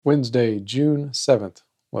Wednesday, June 7th.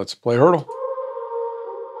 Let's play Hurdle.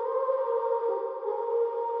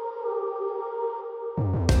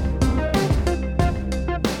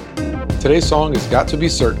 Today's song is Got to Be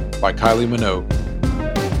Certain by Kylie Minogue.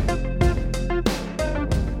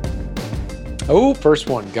 Oh, first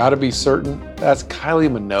one, Gotta Be Certain. That's Kylie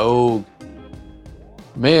Minogue.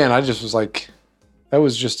 Man, I just was like, that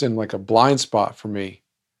was just in like a blind spot for me.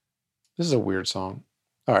 This is a weird song.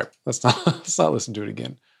 All right, let's not listen to it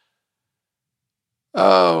again.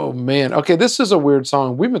 Oh man. Okay, this is a weird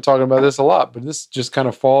song. We've been talking about this a lot, but this just kind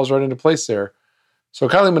of falls right into place there. So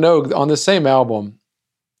Kylie Minogue on this same album,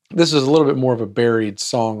 this is a little bit more of a buried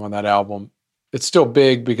song on that album. It's still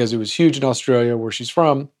big because it was huge in Australia, where she's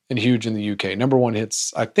from, and huge in the UK. Number one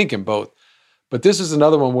hits, I think, in both. But this is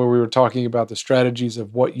another one where we were talking about the strategies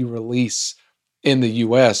of what you release in the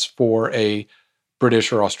US for a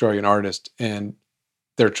British or Australian artist. And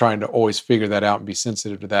they're trying to always figure that out and be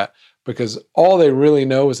sensitive to that, because all they really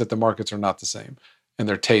know is that the markets are not the same and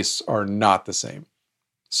their tastes are not the same.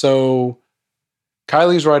 So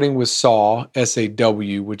Kylie's writing with SAW,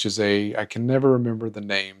 SAW, which is I can never remember the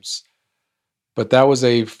names, but that was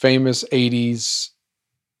a famous 80s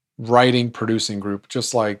writing, producing group,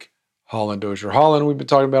 just like Holland Dozier Holland we've been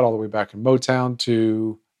talking about all the way back in Motown,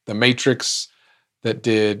 to The Matrix that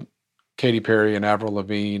did Katy Perry and Avril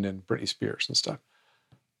Lavigne and Britney Spears and stuff.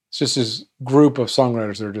 It's just this group of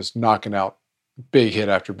songwriters that are just knocking out big hit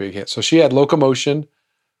after big hit. So she had Locomotion,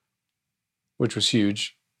 which was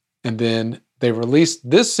huge. And then they released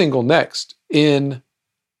this single next in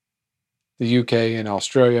the UK and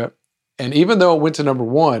Australia. And even though it went to number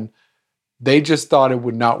one, they just thought it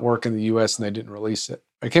would not work in the US and they didn't release it.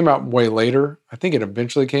 It came out way later. I think it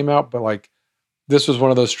eventually came out, but like this was one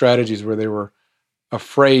of those strategies where they were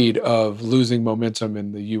afraid of losing momentum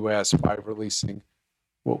in the US by releasing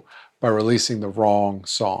the wrong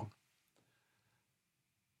song.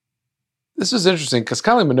 This is interesting because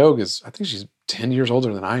Kylie Minogue I think she's 10 years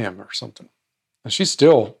older than I am or something. And she's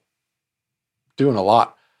still doing a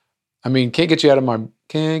lot. I mean, Can't Get You Out of My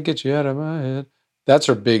Head. That's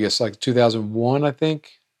her biggest, like 2001, I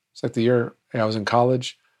think. It's like the year I was in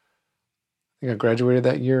college. I think I graduated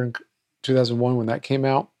that year in 2001 when that came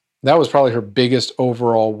out. That was probably her biggest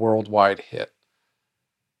overall worldwide hit.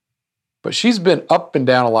 But she's been up and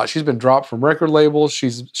down a lot. She's been dropped from record labels.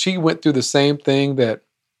 She went through the same thing that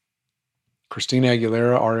Christina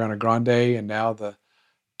Aguilera, Ariana Grande, and now the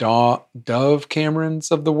Dove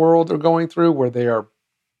Camerons of the world are going through, where they are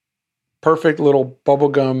perfect little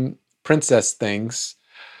bubblegum princess things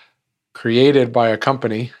created by a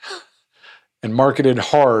company and marketed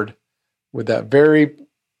hard with that very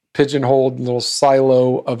pigeonholed little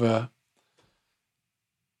silo of an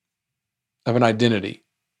identity.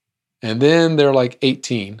 And then they're like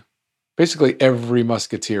 18. Basically every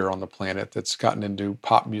musketeer on the planet that's gotten into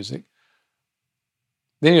pop music.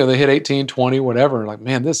 Then, they hit 18, 20, whatever. And like,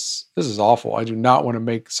 man, this is awful. I do not want to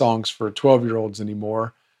make songs for 12-year-olds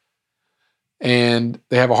anymore. And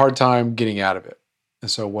they have a hard time getting out of it. And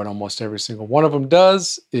so what almost every single one of them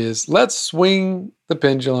does is let's swing the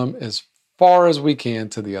pendulum as far as we can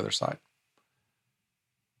to the other side.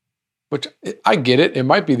 Which I get it. It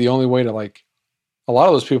might be the only way to a lot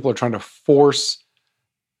of those people are trying to force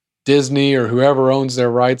Disney or whoever owns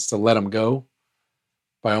their rights to let them go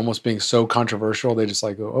by almost being so controversial. They just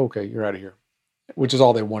go, okay, you're out of here, which is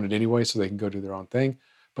all they wanted anyway, so they can go do their own thing.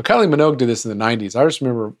 But Kylie Minogue did this in the 90s. I just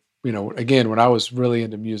remember, again, when I was really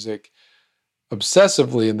into music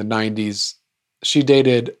obsessively in the 90s, she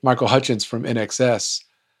dated Michael Hutchence from NXS.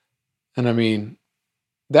 And I mean,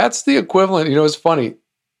 that's the equivalent. It's funny.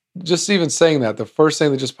 Just even saying that, the first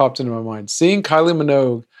thing that just popped into my mind, seeing Kylie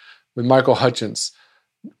Minogue with Michael Hutchence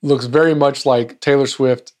looks very much like Taylor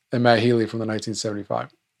Swift and Matt Healy from the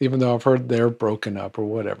 1975, even though I've heard they're broken up or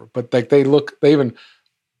whatever. But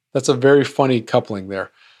that's a very funny coupling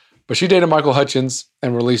there. But she dated Michael Hutchence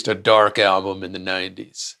and released a dark album in the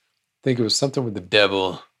 90s. I think it was something with the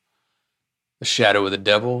devil, the shadow of the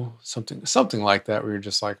devil, something like that, where you're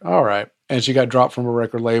just like, all right. And she got dropped from a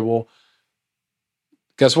record label.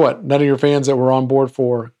 Guess what? None of your fans that were on board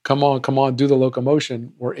for come on, do the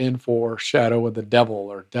Locomotion were in for Shadow of the Devil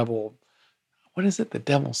or Devil. What is it? The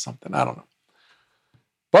Devil something. I don't know.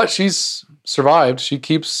 But she's survived. She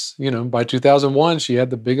keeps, by 2001, she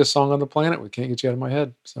had the biggest song on the planet. We Can't Get You Out of My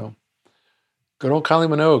Head. So good old Kylie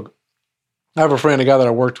Minogue. I have a friend, a guy that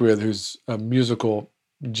I worked with who's a musical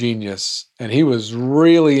genius. And he was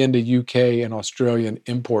really into UK and Australian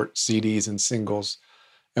import CDs and singles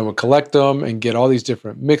and would collect them and get all these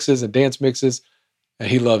different mixes and dance mixes. And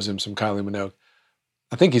he loves him some Kylie Minogue.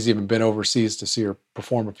 I think he's even been overseas to see her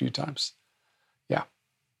perform a few times. Yeah.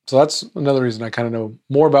 So that's another reason I kind of know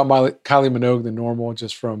more about Kylie Minogue than normal,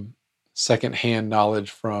 just from secondhand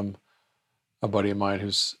knowledge from a buddy of mine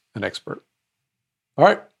who's an expert. All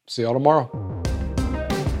right, see y'all tomorrow.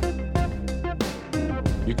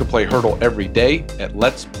 You can play Heardle every day at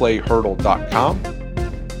letsplayheardle.com.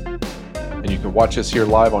 And you can watch us here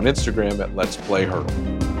live on Instagram at Let's Play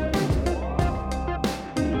Heardle.